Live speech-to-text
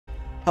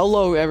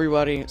Hello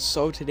everybody,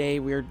 so today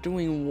we are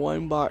doing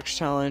one box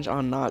challenge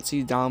on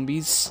Nazi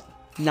zombies.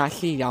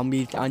 Nazi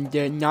zombies on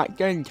the Nacht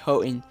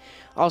untoten.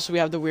 Also we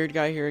have the weird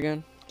guy here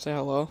again. Say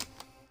hello.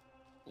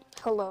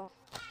 Hello.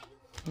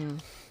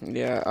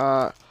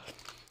 Yeah,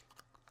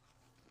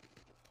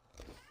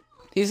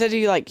 he says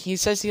he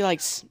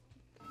likes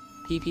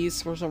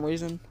PPs for some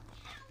reason.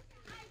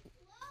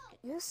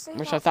 You say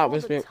Which that I thought all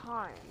was the weird.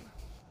 time.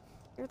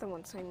 You're the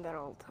one saying that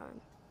all the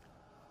time.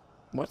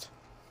 What?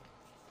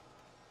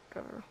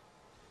 Whatever.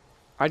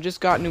 I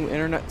just got new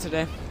internet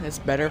today. It's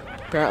better,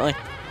 apparently.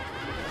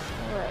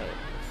 Alright.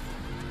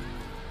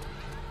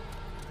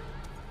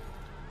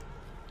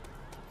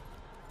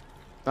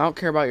 I don't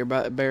care about your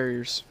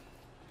barriers.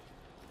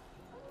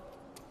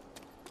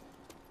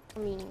 I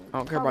mean, I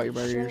don't care about your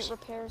barriers.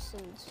 Repair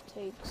since it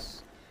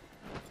takes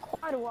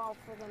quite a while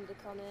for them to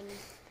come in.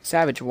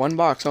 Savage, one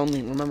box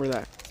only, remember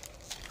that.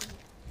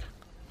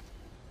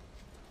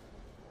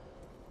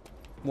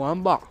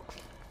 One box.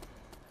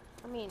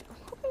 I mean, I'm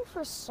hoping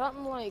for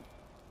something like,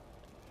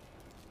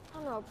 I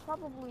don't know,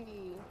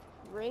 probably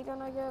ray gun,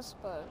 I guess,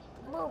 but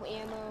low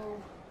ammo.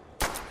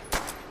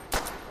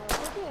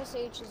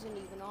 PSH isn't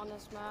even on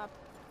this map.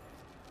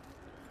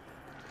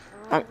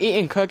 I'm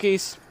eating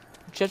cookies.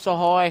 Chips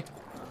Ahoy.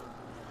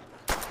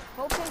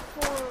 Hoping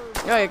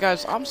for... Yeah,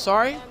 guys, I'm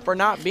sorry for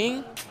not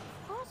being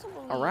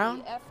possibly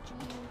around. FG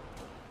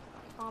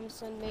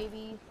Thompson,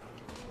 maybe.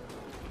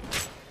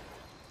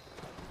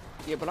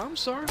 Yeah, but I'm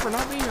sorry for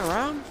not being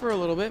around for a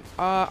little bit.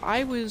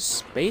 I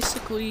was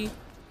basically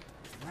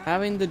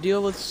having to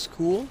deal with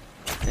school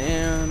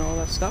and all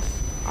that stuff.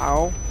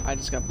 Ow, I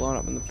just got blown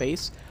up in the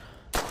face.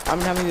 I've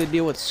been having to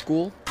deal with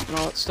school and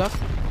all that stuff.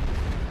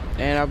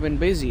 And I've been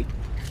busy.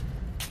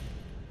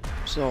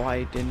 So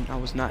I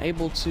was not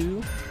able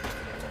to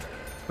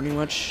pretty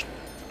much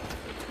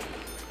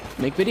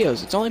make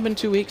videos. It's only been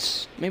 2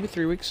 weeks, maybe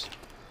 3 weeks.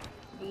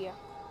 Yeah.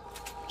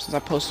 Since I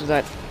posted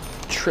that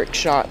trick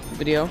shot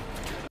video.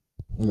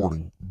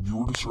 Warning,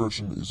 viewer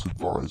discretion is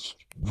advised.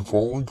 The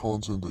following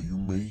content that you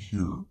may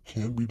hear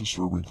can be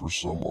disturbing for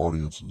some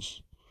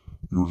audiences.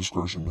 Your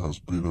discretion has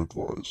been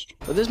advised.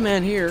 But this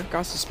man here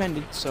got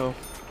suspended, so...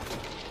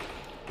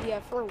 Yeah,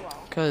 for a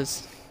while.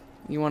 Cause,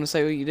 you want to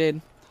say what you did?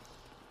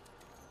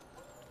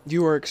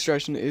 Viewer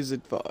discretion is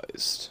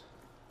advised.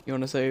 You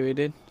want to say what you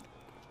did?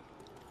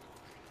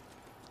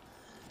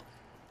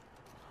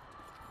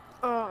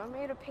 I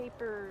made a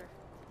paper...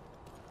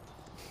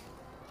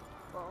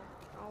 Well,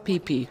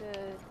 PP.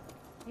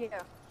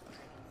 Yeah.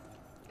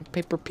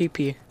 Paper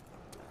PP.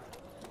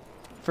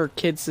 For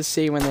kids to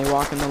see when they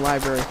walk in the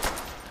library. Okay,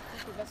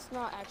 that's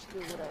not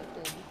actually what I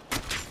did.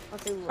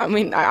 Okay, look. I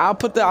mean, I'll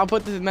put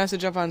the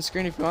message up on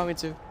screen if you want me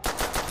to.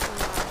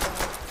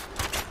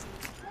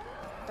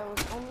 That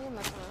was only a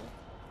mess around.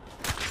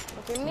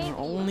 Okay, maybe. You're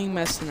only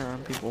messing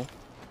around, people.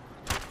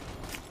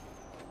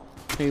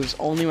 He was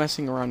only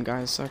messing around,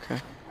 guys. Okay.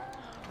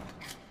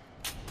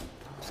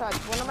 Besides,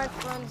 one of my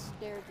friends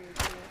dared me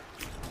to.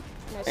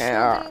 And I still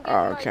Yeah, didn't get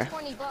my okay.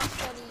 20 bucks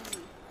that he...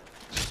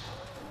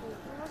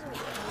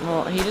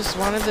 Well, he just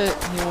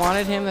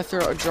wanted him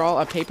to draw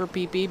a paper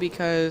PP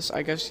because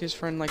I guess his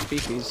friend likes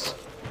PPs.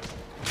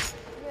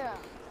 Yeah.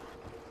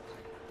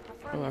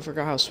 Oh, I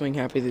forgot how swing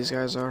happy these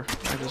guys are.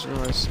 I just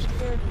realized.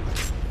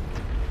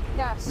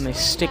 Yeah, And they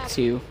stick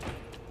to you.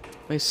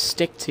 They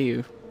stick to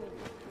you.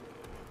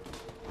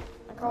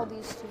 I call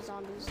these two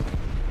zombies.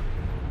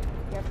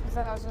 Yeah,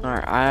 2000.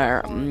 Alright,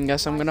 I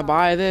guess I'm gonna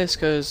buy this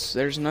because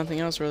there's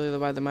nothing else really to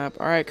buy the map.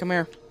 Alright, come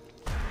here.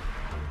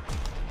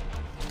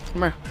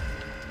 Come here.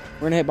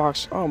 We're gonna hit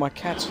box. Oh, my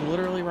cat's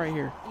literally right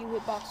here. You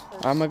hit box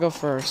first. I'm gonna go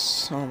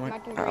first. Oh my.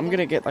 I'm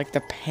gonna get like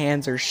the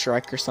Panzer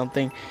Strike or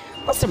something.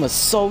 Last time was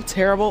so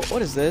terrible.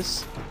 What is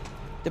this?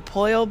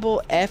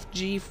 Deployable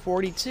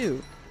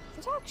FG-42.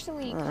 It's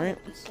actually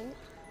Alright. decent.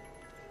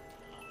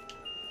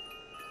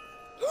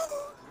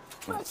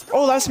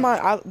 Oh, that's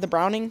the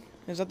Browning.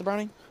 Is that the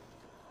Browning?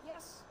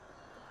 Yes.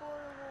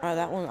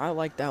 That one. I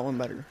like that one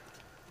better.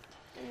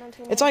 In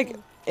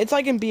 1919. It's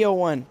like in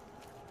BO1.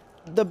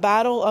 The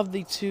battle of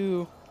the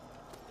two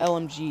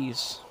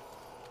LMGs.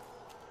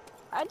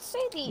 I'd say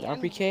the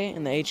RPK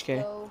and the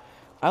HK. though.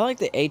 I like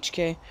the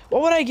HK.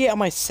 What would I get on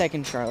my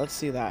second try? Let's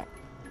see that.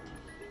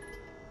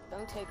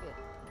 Don't take it.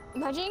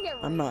 Imagine you get.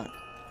 I'm not.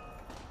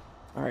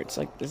 Alright, it's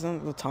like, isn't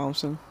it the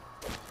Thompson?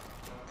 Wait,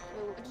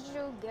 what did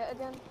you get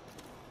again?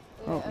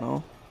 I don't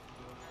know.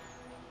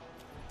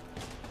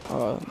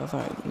 Oh, that's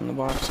not in the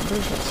box. I'm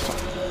pretty sure it's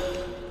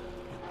fine.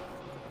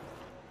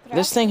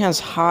 This thing has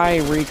high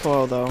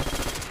recoil though.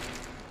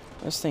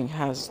 This thing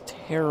has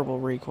terrible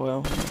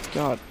recoil. Oh my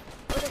god.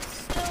 But it's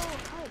still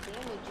high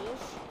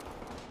damage-ish.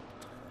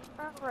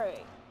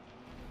 Alright.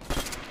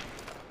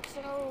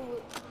 So,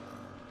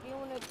 you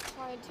want to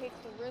try and take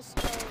the risk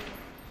of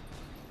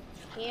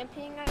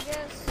camping, I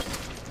guess?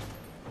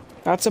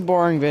 That's a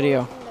boring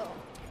video. No.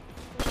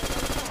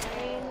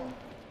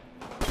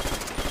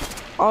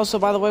 Also,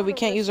 by the way, we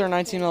can't use our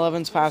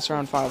 1911s past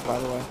round 5, by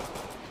the way.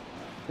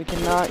 We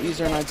cannot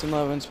use our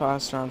 1911s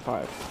past round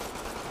 5.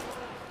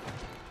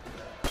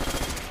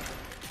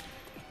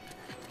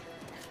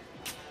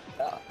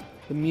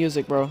 The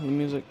music, bro. The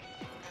music.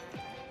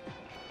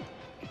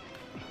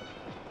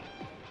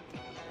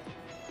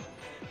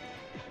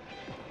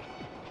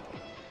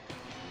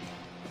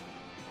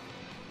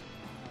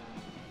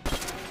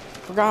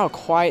 Forgot how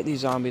quiet these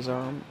zombies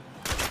are.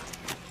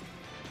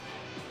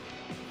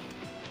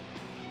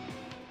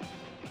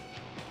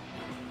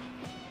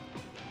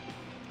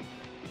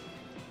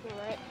 You're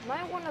right.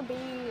 Might want to be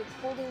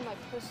holding my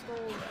pistol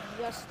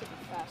just to be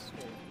faster.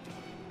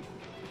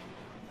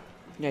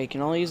 Yeah, you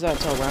can only use that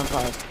till round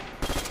 5.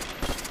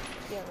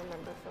 Yeah,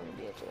 remember from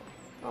the BO2.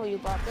 Oh, you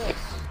bought this.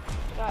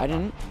 I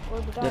didn't.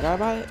 Or Did I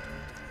buy it?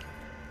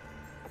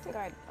 I think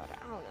I bought it.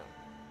 I don't know.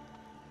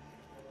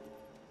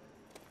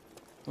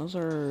 Those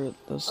are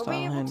those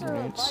style hand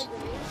grenades. Buy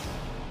grenades?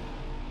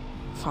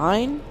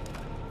 Fine.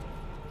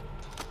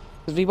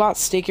 Because we bought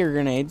sticky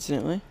grenades,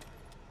 didn't we?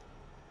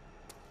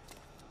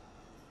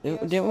 Yeah,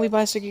 Didn't we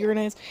buy sticky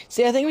grenades?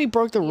 See, I think we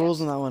broke the rules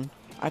on that one.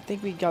 I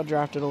think we got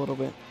drafted a little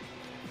bit.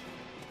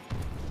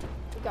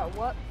 You got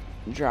what?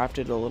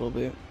 Drafted a little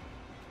bit.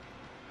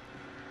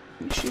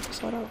 Can you shoot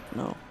this light out?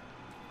 No.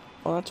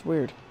 Oh, that's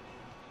weird.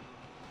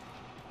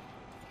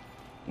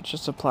 It's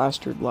just a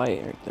plastered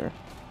light right there.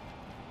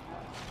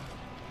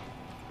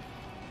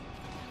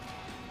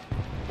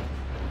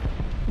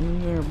 In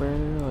there, bear,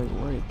 like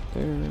right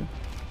there.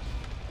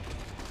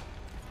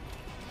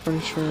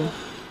 Pretty sure.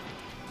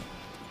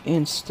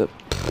 Insta.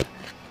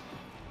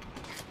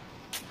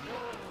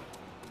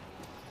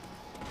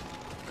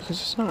 Because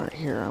it's not right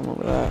here. I'm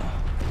over that.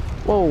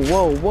 Whoa,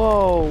 whoa,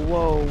 whoa,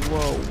 whoa,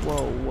 whoa,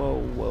 whoa, whoa,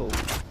 whoa.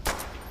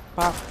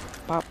 Pop,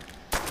 pop,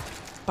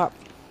 pop.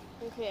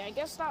 Okay, I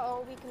guess not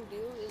all we can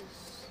do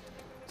is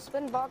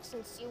spin box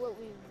and see what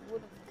we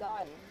would have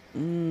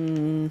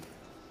gotten.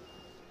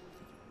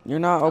 You're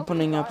not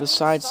opening up the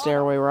side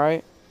stairway,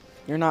 right?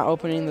 You're not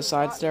opening the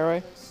side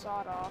stairway?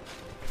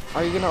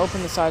 Are you gonna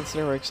open the side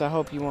stairway? Because I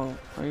hope you won't.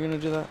 Are you gonna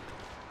do that?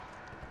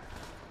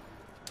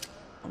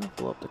 I'm gonna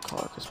blow up the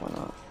car, because why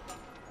not?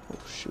 Oh,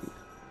 shoot.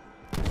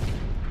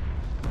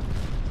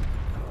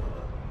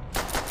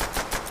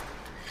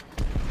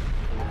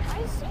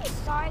 I see a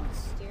side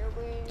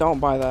stairway. Don't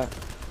buy that.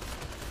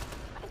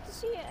 I can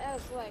see it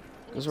as like.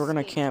 Because we're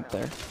gonna camp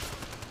there.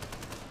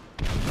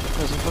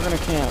 Because if we're gonna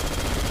camp.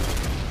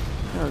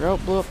 There we go,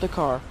 blew up the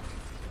car.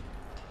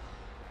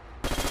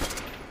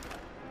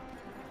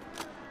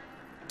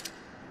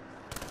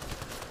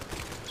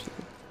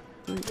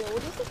 Yeah, what do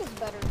you think is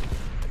better?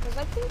 Because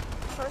I think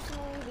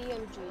personally the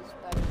MG is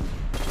better.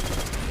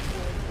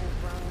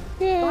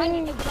 Yeah.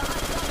 Behind you,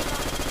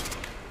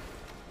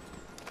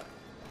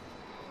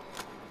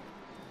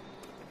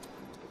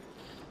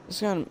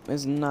 This gun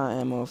is not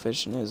ammo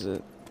efficient, is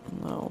it?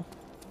 No.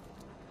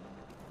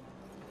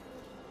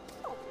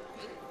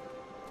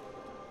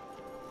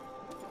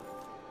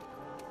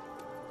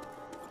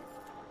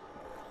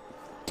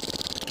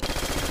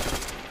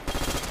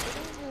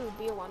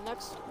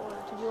 Next, or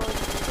did you already do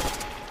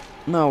that?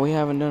 No, we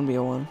haven't done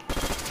BO1.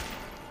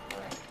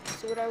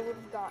 See what I would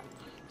have gotten.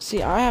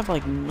 See, I have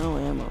like no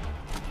ammo.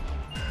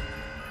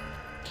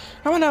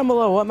 Comment down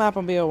below what map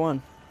on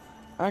BO1.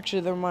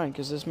 Actually, never mind,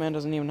 because this man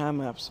doesn't even have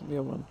maps on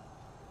BO1.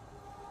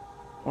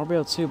 Or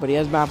BO2, but he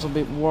has maps on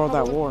World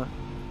at War.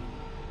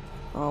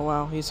 Oh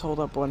wow, he's hold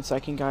up 1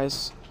 second,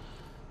 guys.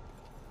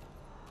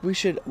 We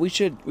should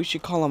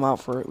call him out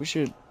for it. We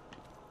should.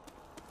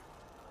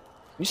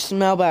 You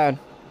smell bad.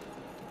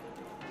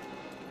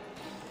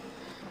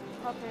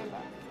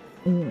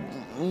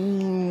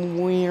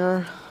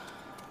 Where?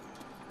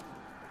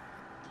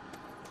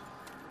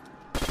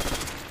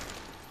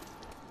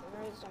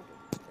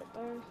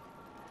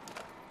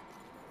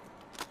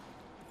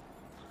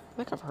 I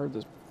think I've heard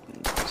this.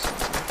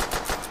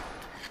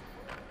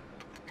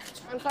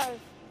 I'm sorry.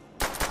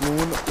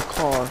 Blowing up the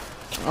car.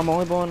 I'm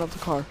only blowing up the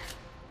car.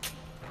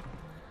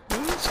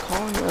 Who's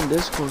calling me on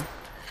Discord?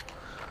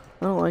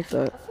 I don't like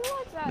that. I feel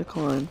like that.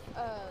 Decline.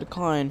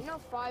 Decline. You know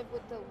 5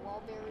 with the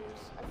wall barriers?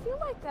 I feel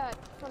like that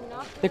from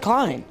Nacht.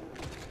 Decline.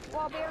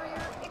 Wall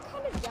barrier, it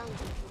kind of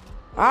downgraded.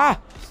 Ah!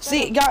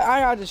 See,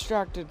 I got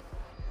distracted.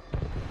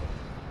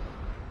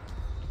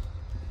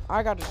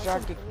 I got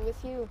distracted.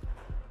 With you.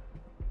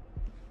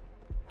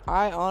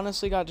 I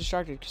honestly got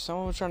distracted because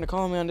someone was trying to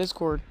call me on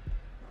Discord.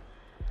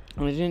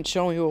 And it didn't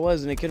show me who it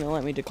was and it couldn't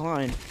let me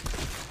decline.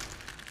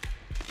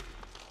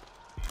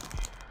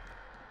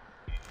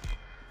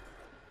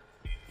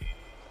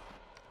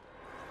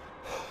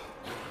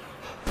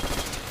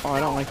 Oh, I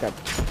don't like that.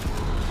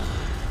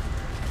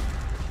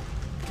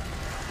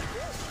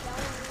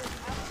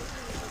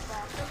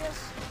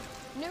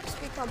 Nukes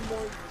become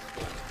more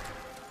useful.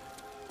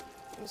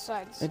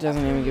 Besides, It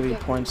doesn't even give you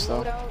points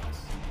though.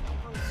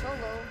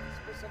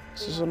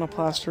 This is on a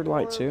plastered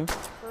light too.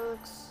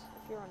 Perks,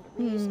 if you're on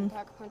degrees,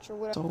 pack a punch or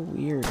whatever. So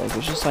weird. Like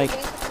it's just like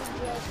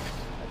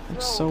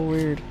it's so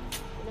weird. You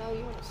know,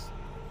 you want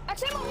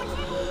to.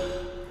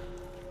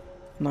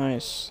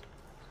 Nice.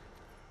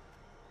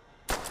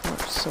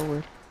 That's so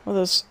weird. Well,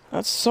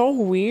 that's so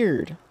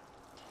weird.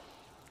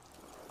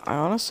 I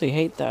honestly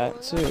hate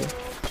that too.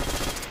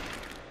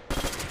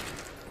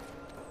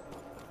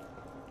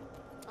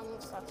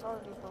 It's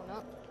already blown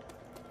up.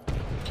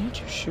 Can't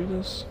you shoot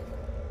this?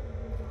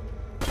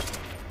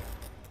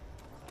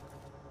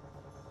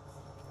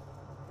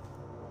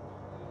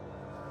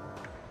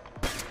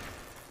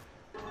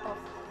 Oh,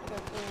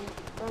 okay.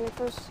 Burn it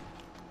first.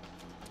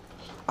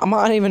 I'm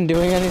not even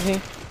doing anything.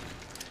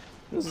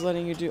 Just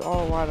letting you do.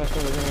 Oh, why did I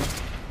throw the grenade?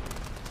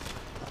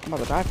 I'm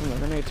about to die from the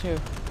grenade too.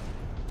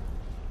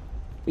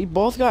 We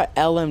both got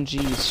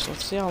LMGs.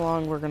 Let's see how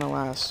long we're gonna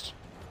last.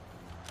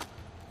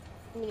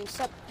 I mean,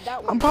 except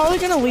that one. I'm probably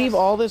gonna leave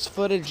all this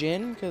footage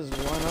in, cause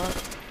why not?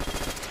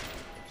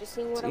 Just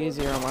seeing It's what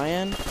easier on my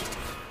end.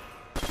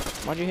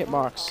 Why'd you hit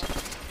box?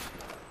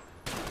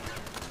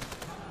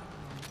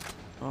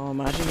 Oh,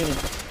 imagine getting.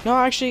 No,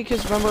 actually,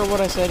 cause remember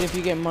what I said? If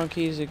you get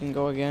monkeys, it can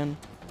go again.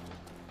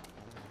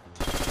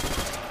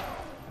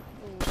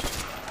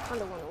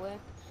 Kinda went away.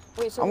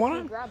 Wait, so I if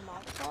wanna- you grab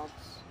Molotovs?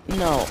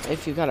 No,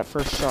 if you got it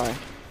first try.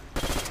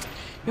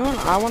 You know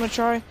what I want to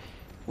try?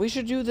 We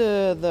should do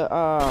the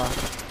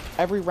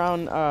every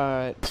round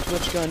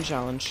switch gun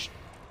challenge.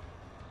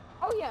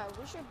 Oh yeah,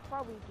 we should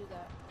probably do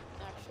that.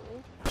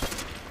 Actually,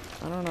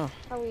 I don't know.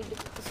 probably do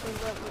the same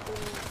what we're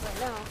doing right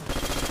now.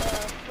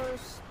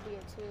 First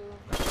BO2.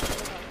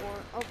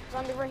 Oh,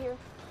 zombie right here.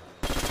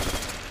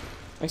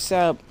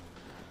 Except,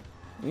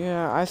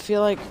 yeah, I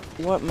feel like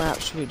what map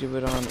should we do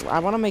it on? I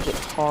want to make it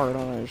hard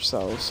on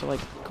ourselves. So like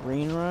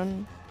green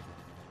run.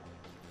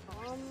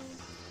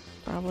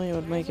 Probably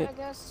would make it. I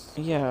guess.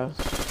 Yeah,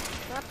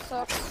 That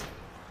sucks.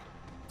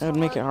 it would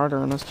make it harder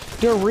on us.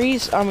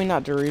 Darius, I mean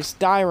not Darius,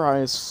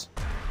 Rise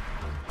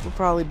would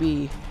probably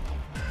be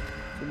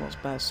the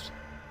most best.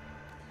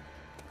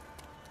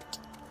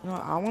 You know,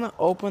 I want to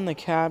open the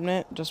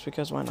cabinet just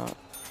because why not?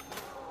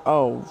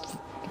 Oh,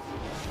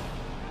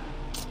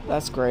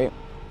 that's great.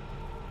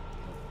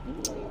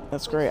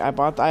 That's great. I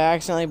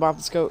accidentally bought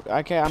the scope.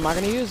 Okay, I'm not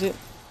gonna use it.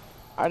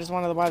 I just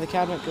wanted to buy the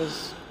cabinet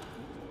because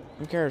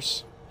who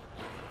cares?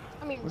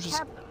 I mean, Which is-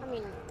 it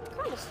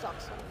kind of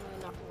sucks. I'm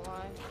really not gonna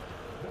lie.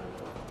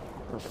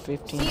 For See, I'm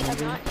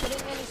 1500. not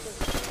hitting anything.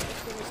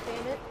 Just gonna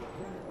stand it.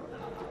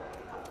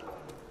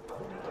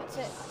 That's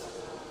it.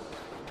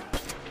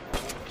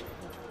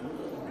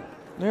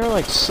 They're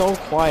like so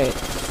quiet.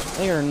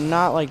 They are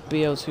not like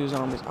BO2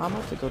 zombies. I'm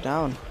about to go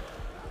down.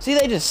 See,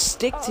 they just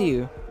stick to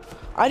you.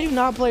 I do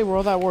not play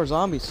World at War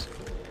zombies.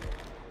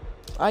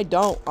 I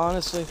don't,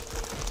 honestly.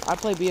 I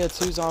play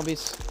BO2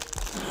 zombies.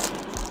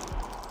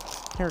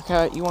 Here,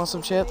 cat, you want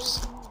some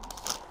chips?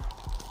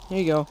 Here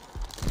you go.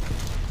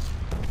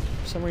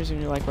 For some reason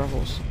you like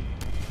Ruffles.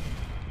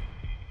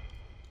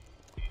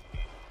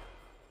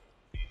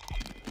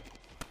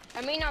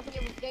 I may not be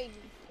able to get you.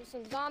 There's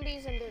some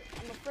zombies, and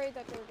I'm afraid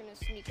that they're gonna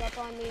sneak up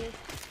on me.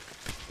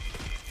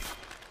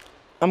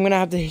 I'm gonna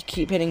have to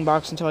keep hitting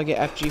box until I get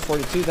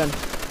FG42 then.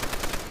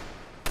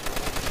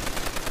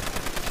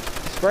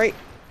 It's great.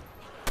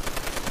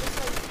 Looks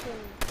like you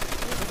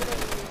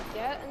can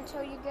get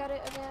until you get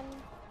it again.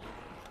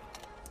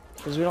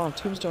 Because we don't have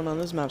tombstone on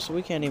this map, so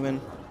we can't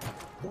even.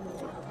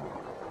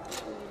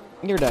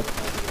 You're dead.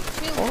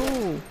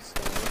 Oh.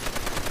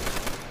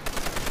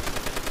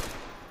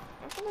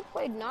 I should have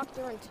played Nacht,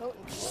 untoten.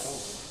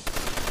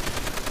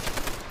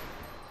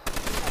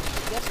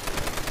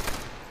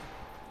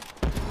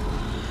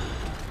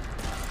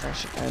 I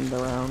should end the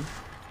round.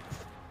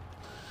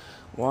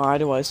 Why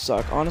do I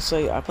suck?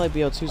 Honestly, I play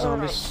BO2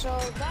 zombies. So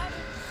that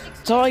is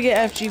Until I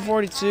get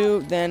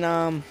FG42, then,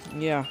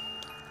 yeah.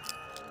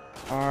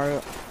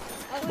 Alright.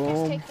 I would Boom.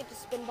 just take it to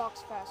spin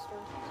box faster.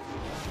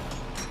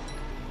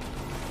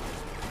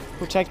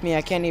 Protect me,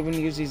 I can't even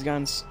use these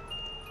guns.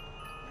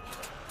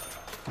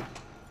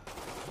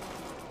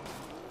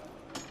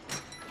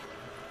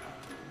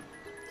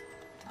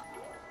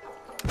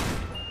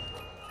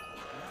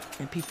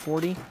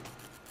 MP40?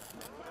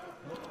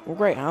 Well,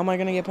 great. How am I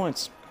gonna get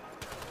points?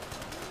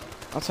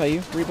 I'll tell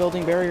you.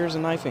 Rebuilding barriers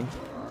and knifing.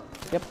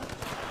 Yep.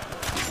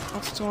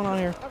 What's going on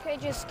here? Okay,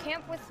 just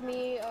camp with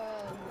me.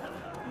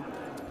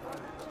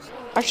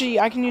 Actually,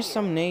 I can use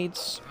some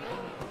nades.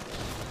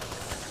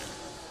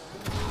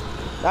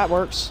 That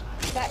works.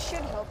 That should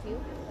help you.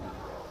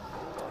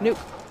 Nope.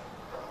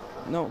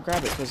 No,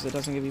 grab it because it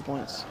doesn't give you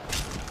points.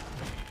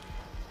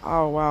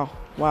 Oh, wow.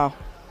 Wow.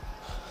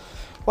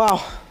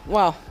 Wow.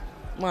 Wow.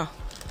 Wow.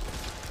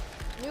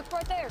 Nuke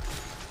right there.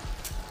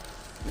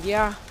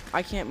 Yeah,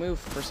 I can't move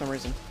for some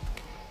reason.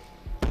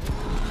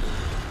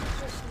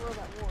 Just World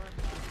at War.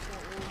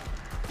 Can't move.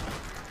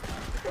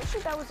 I'm pretty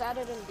sure that was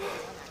added in BO1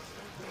 actually.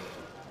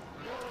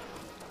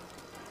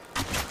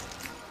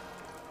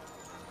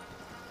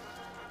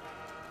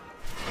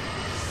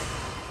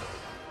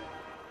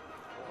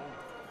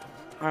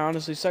 I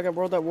honestly suck at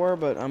World at War,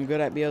 but I'm good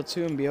at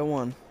BO2 and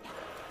BO1.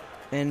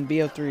 And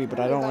BO3, but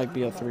I don't like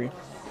BO3.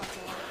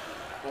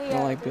 Hey, I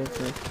don't like there's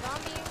BO3.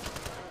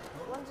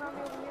 one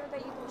zombie over here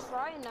that you can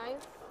try a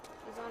knife.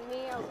 He's on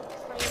me. I'll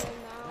train him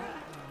now.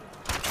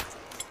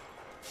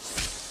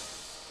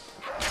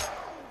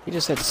 He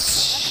just said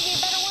Actually,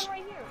 a better shh. one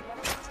right here.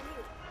 Better one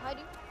right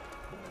here.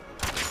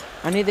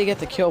 Hidey. I need to get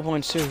the kill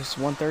points too. It's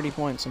 130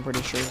 points, I'm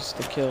pretty sure is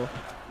the kill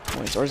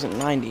points. Or is it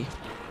 90?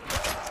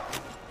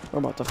 We're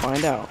about to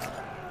find out.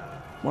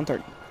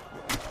 130.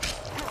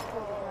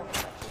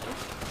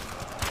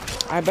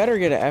 I better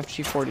get an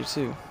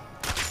FG42.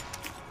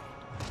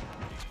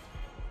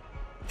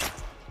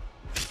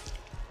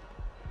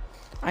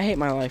 I hate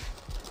my life.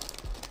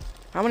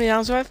 How many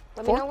rounds do I have?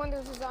 Let 4? me know when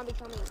there's a zombie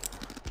coming.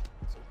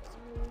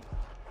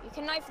 You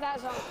can knife that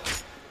zombie.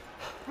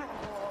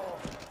 Oh,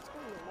 it's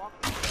gonna be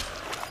walking.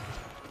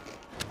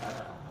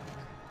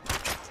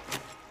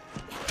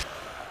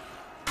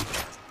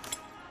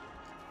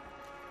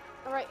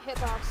 Alright,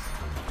 hitbox.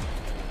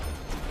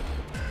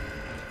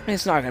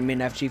 It's not gonna be an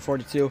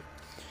FG42.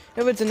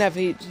 If it's an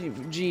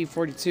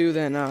FG42,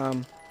 then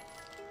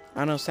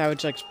I know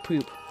Savage likes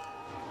poop.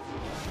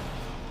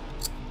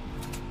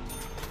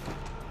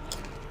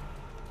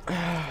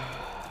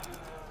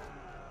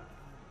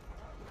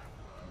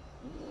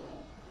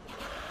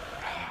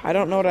 I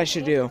don't know what I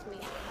should do.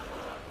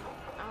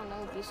 I don't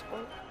know, be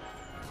sport.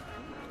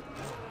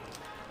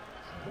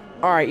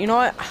 Alright, you know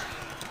what?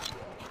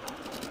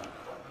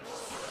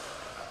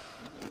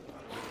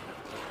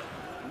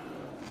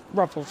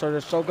 Ruffles are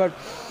just so good.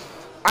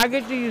 I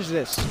get to use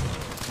this.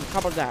 How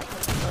about that?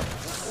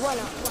 Why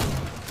not?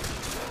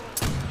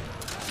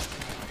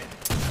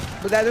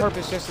 But that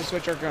purpose just to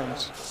switch our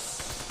guns.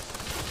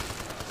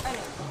 I know.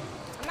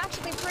 I'm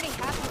actually pretty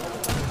happy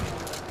with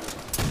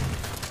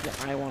Yeah,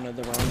 I wanted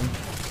the Ronin.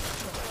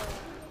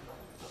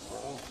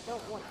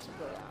 don't want to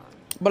go down.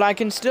 But I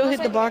can still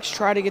hit the box,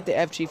 try to get the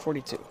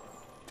FG42.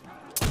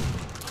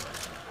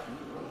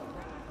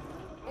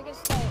 I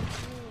guess that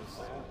use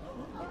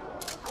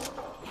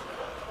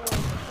the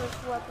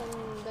first weapon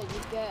that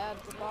you get out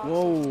of the box.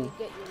 Whoa. If you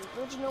get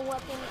your original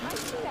weapon. I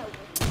see that with.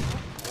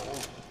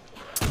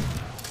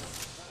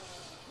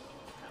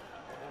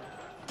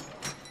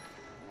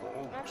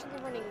 I'm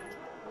actually running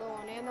low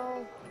on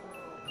ammo.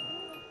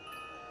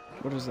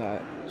 What is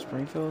that?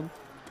 Springfield?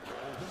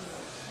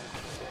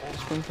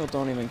 Springfield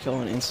don't even kill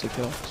an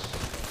insta-kill.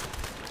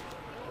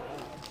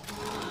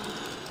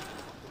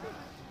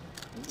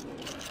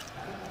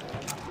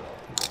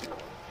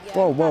 Yeah,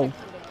 Whoa, you whoa. gotta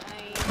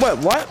come to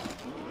mine. What?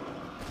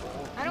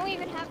 I don't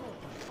even have one.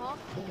 Huh?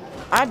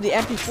 I have the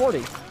MP40. Oh,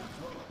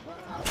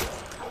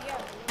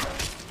 yeah.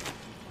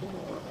 You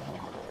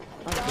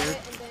That's got weird.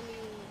 it, and then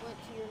you went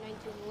to your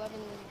 1911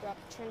 and you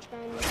dropped the trench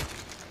gun.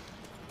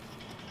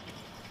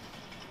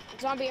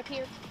 Zombie up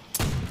here.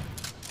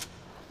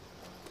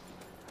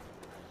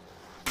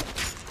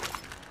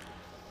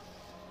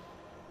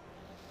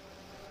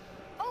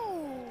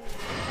 Oh!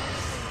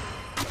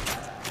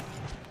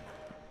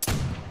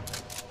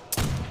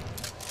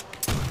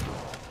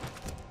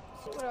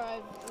 What do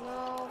I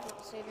know?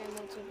 Save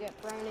ammo to get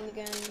Browning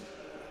again.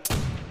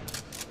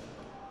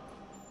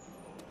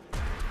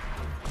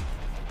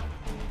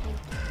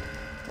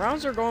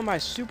 Rounds are going by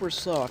super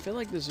slow. I feel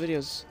like this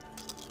video's...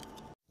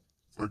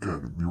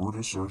 Again, viewer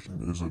discretion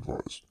is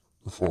advised.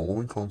 The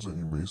following content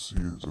you may see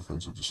is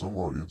offensive to some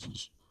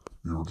audiences.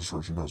 Viewer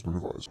discretion has been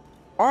advised.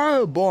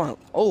 Oh, boy.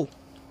 Oh.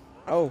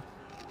 Oh.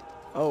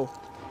 Oh.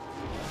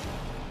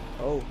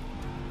 Oh.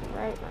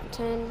 Right, round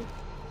 10.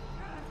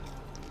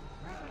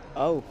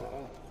 Oh.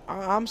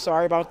 I'm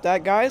sorry about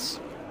that, guys.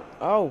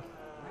 Oh.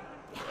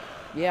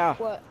 Yeah.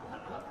 What?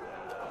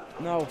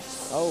 No.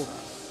 Oh.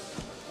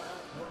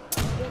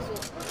 What is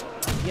it?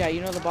 Yeah,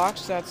 you know the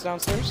box that's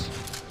downstairs?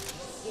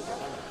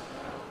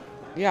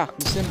 Yeah,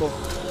 the symbol.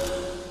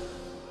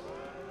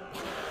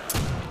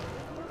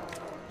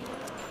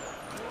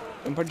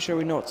 I'm pretty sure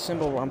we know what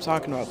symbol I'm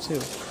talking about,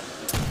 too.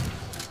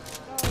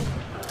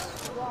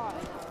 Why?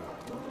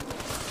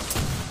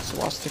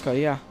 Swastika,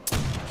 yeah.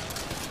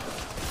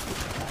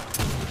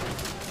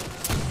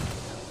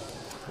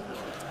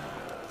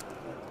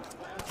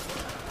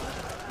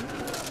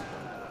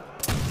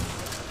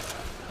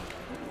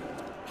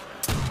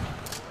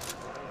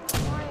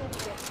 Why did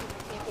you get to the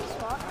camping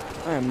spot?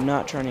 I am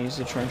not trying to use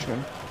the trench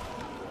gun.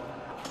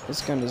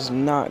 This gun is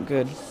not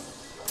good.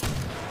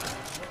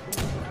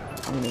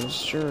 I mean, it's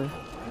sure.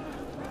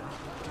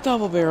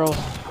 Double barrel.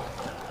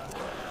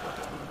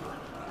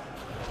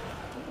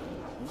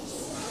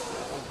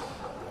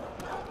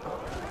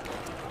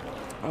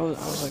 I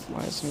was like,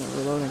 why isn't it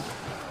reloading?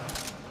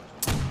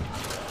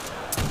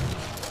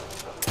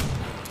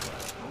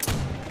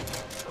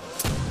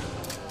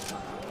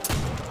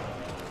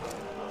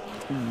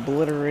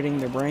 Obliterating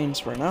their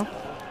brains right now.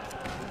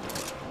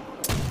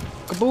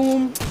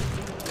 Kaboom!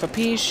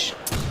 Capiche!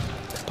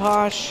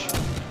 Kaposh!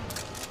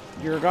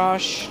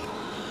 Yurgosh!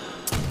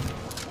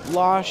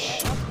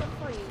 Losh! That's good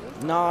for you.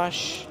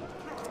 Nosh!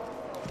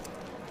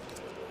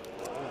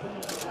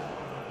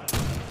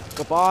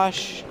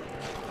 Kabosh!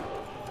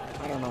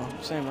 I don't know,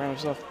 I'm saying random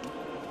stuff.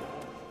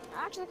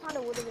 I actually kind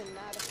of would have been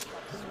mad if it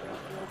got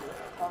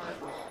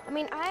destroyed. I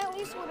mean, I at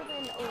least would have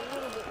been a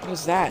little bit. What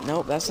is that?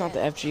 Nope, that's not the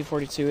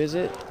FG42, is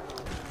it?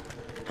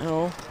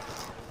 No.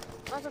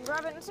 Let's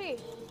grab it and see.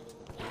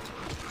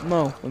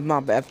 No, it's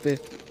not the FB.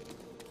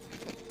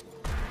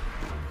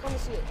 Let me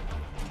see it.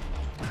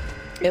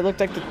 It looked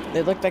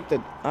like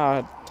the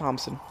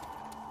Thompson.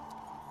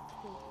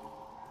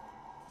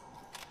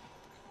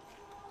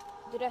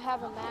 Did Did it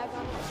have a mag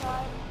on its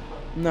side?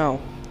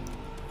 No.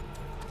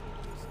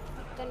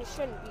 Then it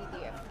shouldn't be the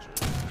FG.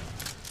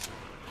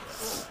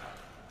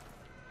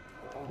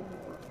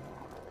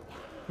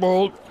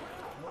 Bolt.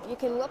 You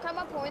can look at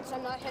my points.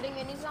 I'm not hitting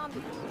any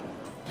zombies.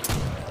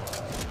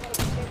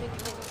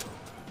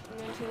 And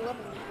then to 11.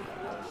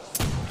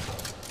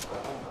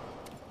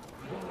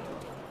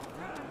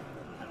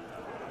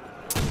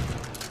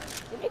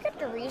 Did we get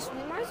the reason?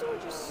 We might as well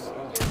just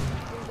do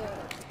the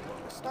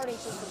starting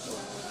position.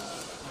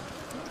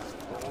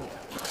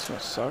 This gonna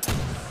suck.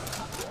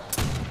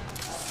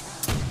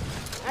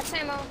 That's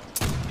ammo.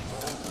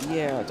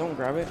 Yeah, don't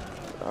grab it.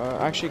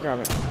 Actually grab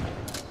it.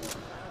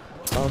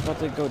 I was about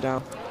to go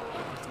down.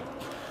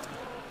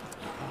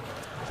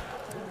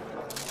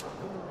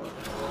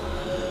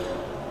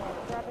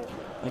 Grab it.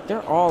 Like,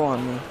 they're all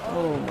on me.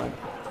 Oh my.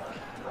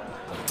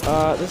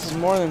 This is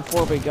more than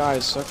 4 big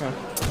guys, okay.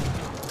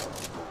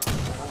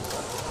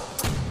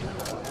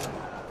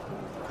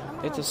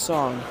 It's a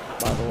song,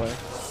 by the way.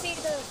 See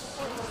the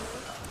support one.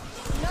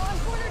 No, I'm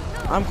cornered.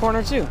 No. I'm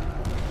cornered too.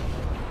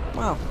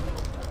 Wow.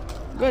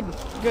 Good,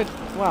 good.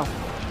 Wow.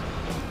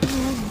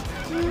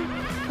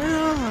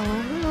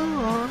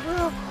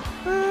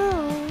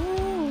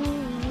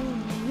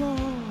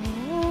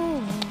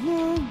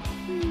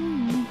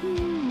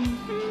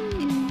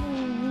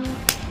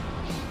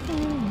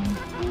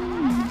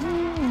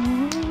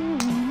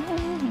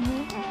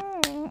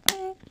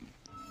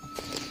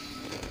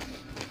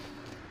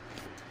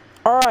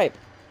 Alright.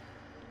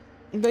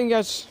 Thank you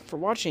guys for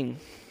watching.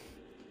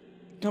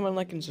 Comment,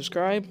 like, and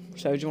subscribe.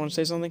 So, do you want to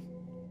say something?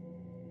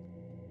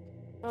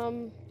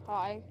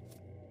 Hi.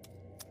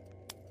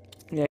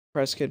 Yeah,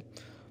 press kid.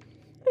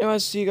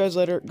 Anyways, see you guys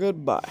later.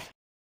 Goodbye.